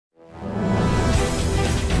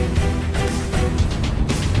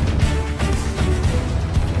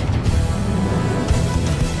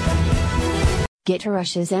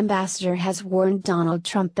Russia's ambassador has warned Donald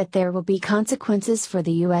Trump that there will be consequences for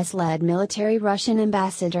the US-led military. Russian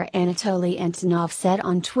ambassador Anatoly Antonov said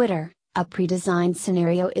on Twitter, "A pre-designed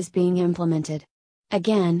scenario is being implemented.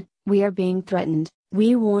 Again, we are being threatened.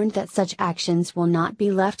 We warned that such actions will not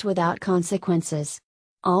be left without consequences.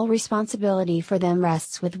 All responsibility for them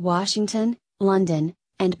rests with Washington, London,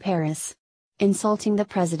 and Paris. Insulting the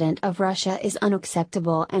President of Russia is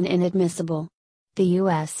unacceptable and inadmissible. The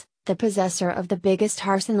US, the possessor of the biggest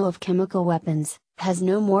arsenal of chemical weapons, has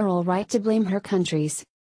no moral right to blame her countries."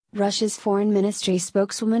 Russia's Foreign Ministry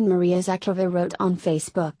spokeswoman Maria Zakharova wrote on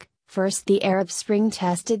Facebook, "First the Arab Spring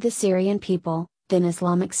tested the Syrian people, then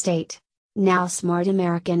Islamic State. Now smart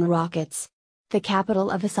American rockets. The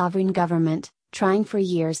capital of a sovereign government, trying for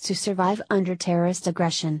years to survive under terrorist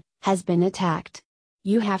aggression, has been attacked.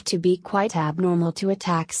 You have to be quite abnormal to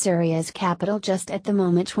attack Syria's capital just at the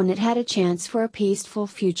moment when it had a chance for a peaceful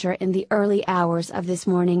future." In the early hours of this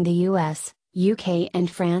morning, the US, UK and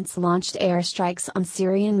France launched airstrikes on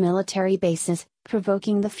Syrian military bases,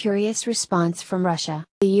 provoking the furious response from Russia.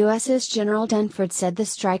 The US's General Dunford said the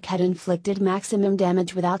strike had inflicted maximum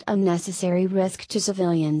damage without unnecessary risk to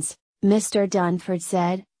civilians. Mr. Dunford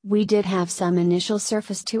said, "We did have some initial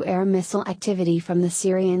surface-to-air missile activity from the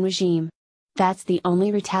Syrian regime. That's the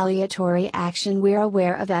only retaliatory action we're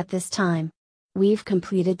aware of at this time. We've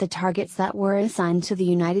completed the targets that were assigned to the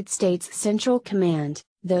United States Central Command,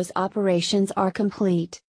 those operations are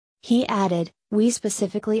complete." He added, "We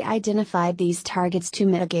specifically identified these targets to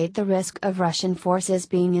mitigate the risk of Russian forces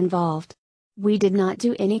being involved. We did not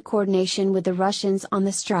do any coordination with the Russians on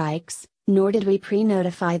the strikes, nor did we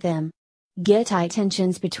pre-notify them."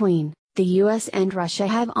 Tensions between the US and Russia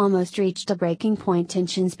have almost reached a breaking point.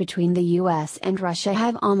 Tensions between the US and Russia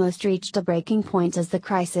have almost reached a breaking point as the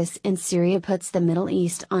crisis in Syria puts the Middle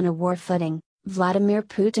East on a war footing. Vladimir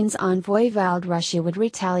Putin's envoy vowed Russia would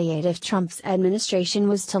retaliate if Trump's administration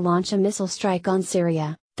was to launch a missile strike on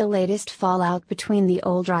Syria. The latest fallout between the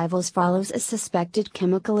old rivals follows a suspected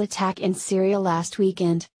chemical attack in Syria last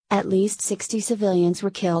weekend. At least 60 civilians were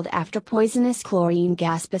killed after poisonous chlorine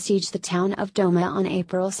gas besieged the town of Doma on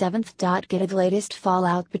April 7. The latest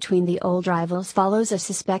fallout between the old rivals follows a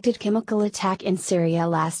suspected chemical attack in Syria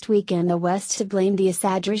last weekend. The West to blame the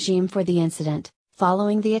Assad regime for the incident.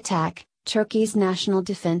 Following the attack, Turkey's National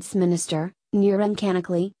Defense Minister, Nuran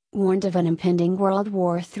Canikli, warned of an impending World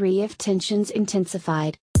War III if tensions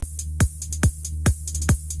intensified.